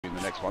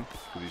the next one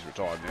because he's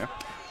retired now.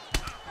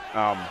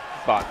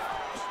 But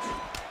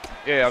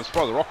yeah, I'm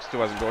surprised the Rock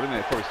still hasn't got in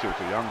there. Probably still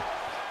too young.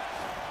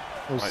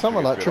 Was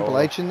someone like Triple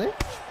H in there?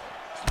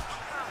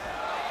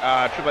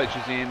 Triple H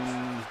is in.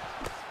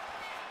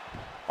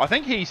 I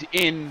think he's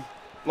in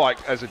like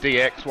as a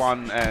DX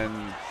one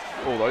and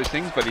all those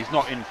things, but he's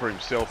not in for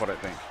himself. I don't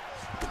think.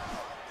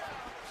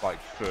 Like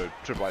for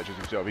Triple H as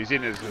himself, he's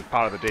in as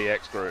part of the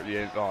DX group.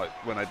 Yeah, like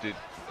when they did,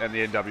 and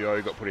the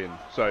NWO got put in,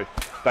 so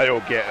they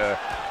all get a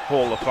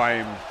Hall of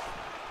Fame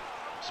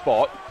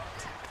spot.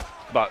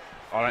 But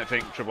I don't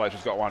think Triple H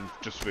has got one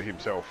just for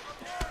himself.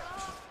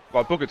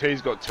 Like Booker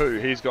T's got two.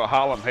 He's got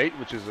Harlem Heat,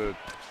 which is a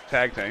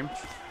tag team,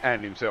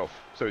 and himself.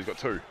 So he's got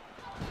two.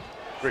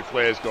 Ric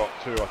Flair's got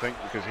two, I think,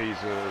 because he's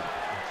a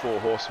 4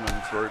 Horsemen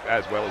group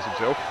as well as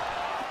himself.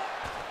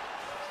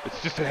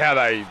 It's just how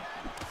they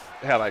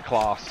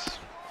class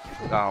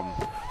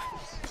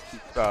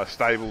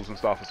stables and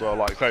stuff as well.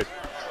 Like so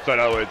in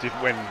other words, if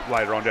when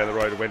later on down the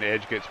road when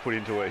Edge gets put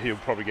into it, he'll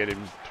probably get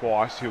him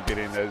twice. He'll get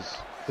in as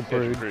The Edge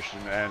Brood. and Christian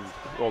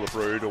or the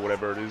Brood or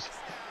whatever it is,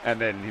 and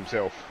then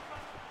himself.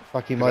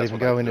 Fuck, he might even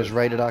go in as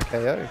rated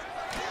RKO.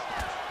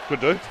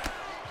 Could do,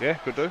 yeah,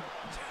 could do.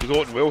 Because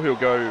Orton will, he'll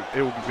get one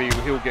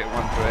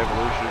for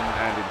Evolution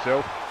and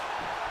himself.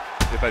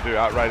 If they do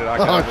rated RKO,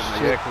 Oh,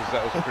 yeah, because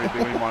that was a pretty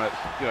big one.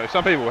 You know,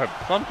 some people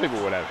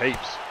would have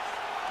heaps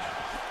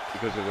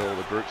because of all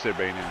the groups they've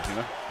been in. You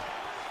know,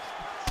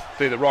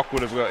 see, The Rock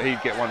would have got,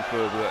 he'd get one for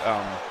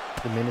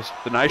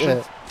the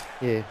Nation.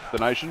 Yeah. The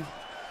Nation,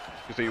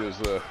 because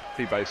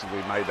he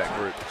basically made that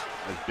group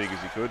as big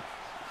as he could.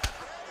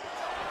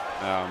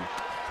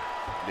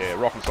 Yeah,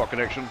 Rock and Sock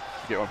Connection,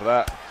 get one for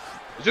that.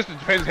 It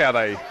depends how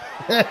they.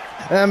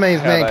 That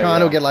means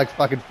Mankind will get like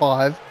fucking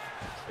 5.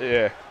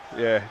 Yeah.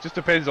 Yeah, it just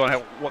depends on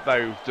what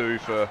they do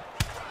for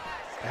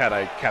how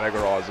they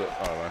categorise it.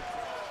 I don't know.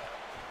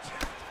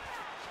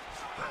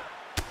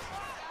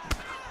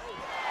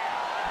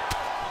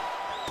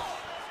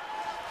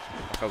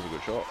 That was a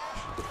good shot.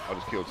 I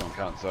just killed some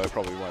cunt, so I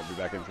probably won't be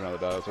back in for another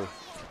day or two.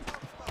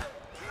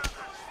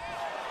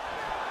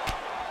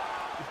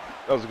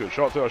 That was a good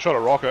shot too. I shot a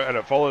rocket and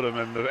it followed him,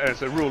 and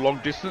it's a real long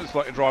distance,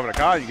 like you're driving a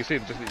car. You can see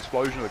just the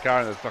explosion of the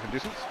car in the fucking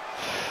distance.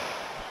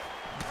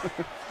 So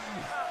good.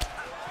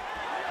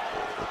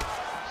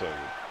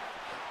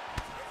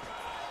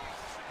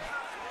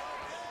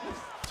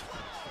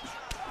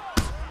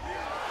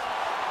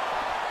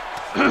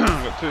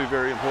 We've got 2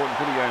 very important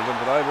footy games on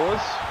today,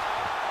 boys.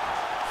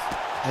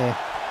 Yeah.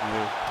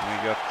 We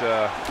got,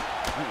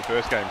 I think the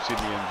first game,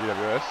 Sydney and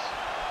GWS,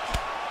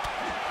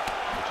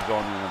 which is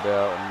on in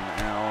about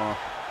an hour.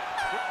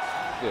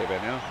 Yeah,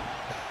 about an hour.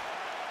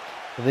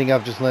 I think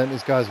I've just learnt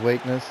this guy's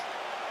weakness.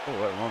 Oh,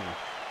 that reminds me.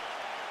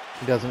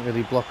 He doesn't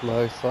really block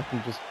low, so I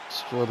can just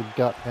destroy the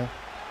gut now.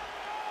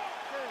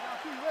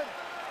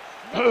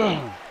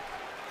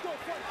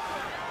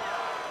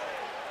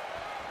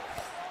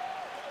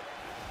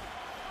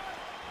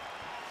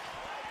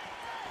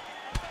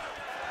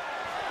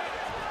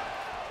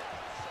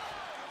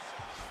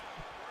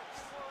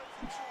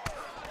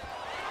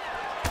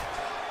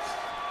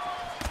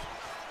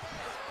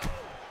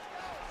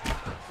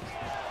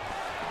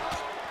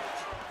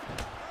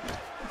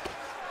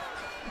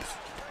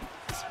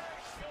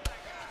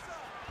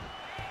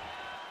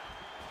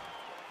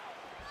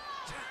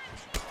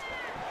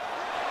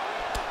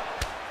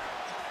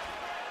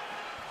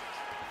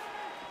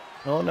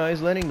 Oh no,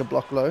 he's learning to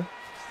block low.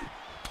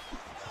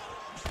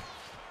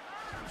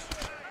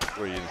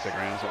 Were you in the second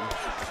round or something?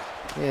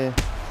 Yeah.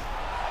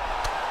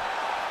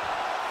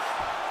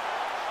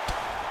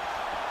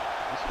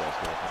 This guy's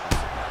got a fucking...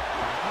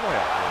 way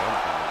out there, I'm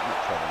not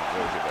travelling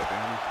well to get that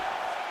down.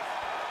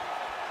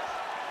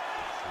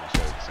 I'll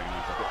show you the scene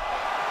if I've got...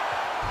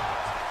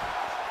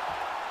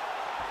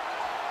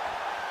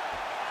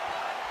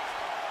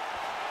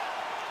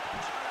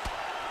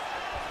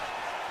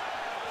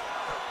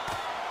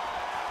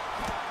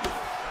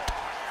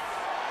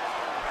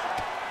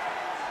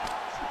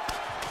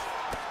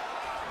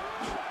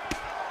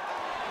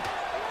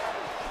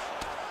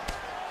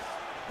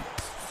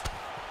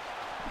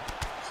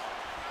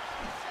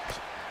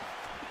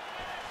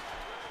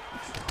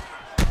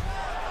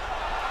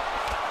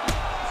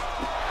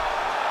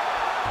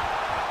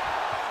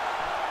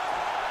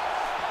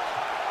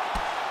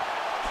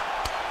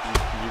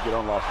 Get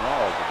on last night,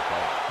 I was at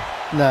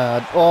the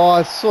Nah, oh,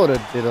 I sort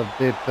of did a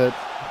bit, but...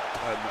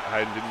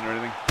 Hayden didn't or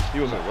anything? He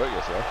wasn't at work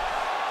yesterday.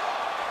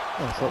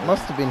 Oh, so it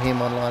must have been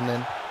him online then.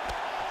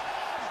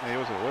 Yeah, he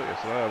wasn't at work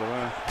yesterday, I don't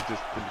know. He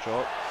just didn't show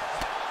up.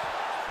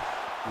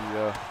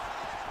 Yeah,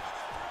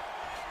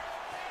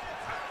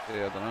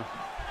 I don't know.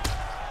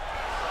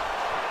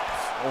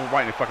 I'm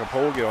waiting to fucking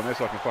Paul get on there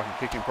so I can fucking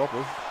kick him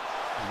properly.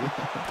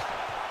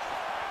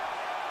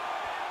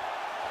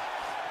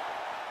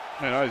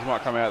 Who knows, he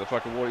might come out of the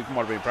fucking water. He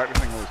might have been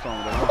practicing all this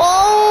time.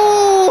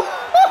 Oh!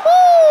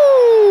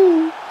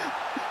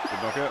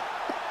 Good knockout.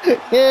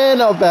 Yeah,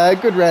 not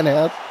bad. Good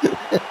roundhouse.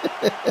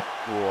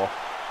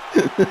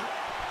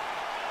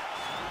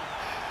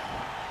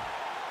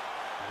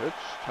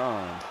 It's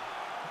time.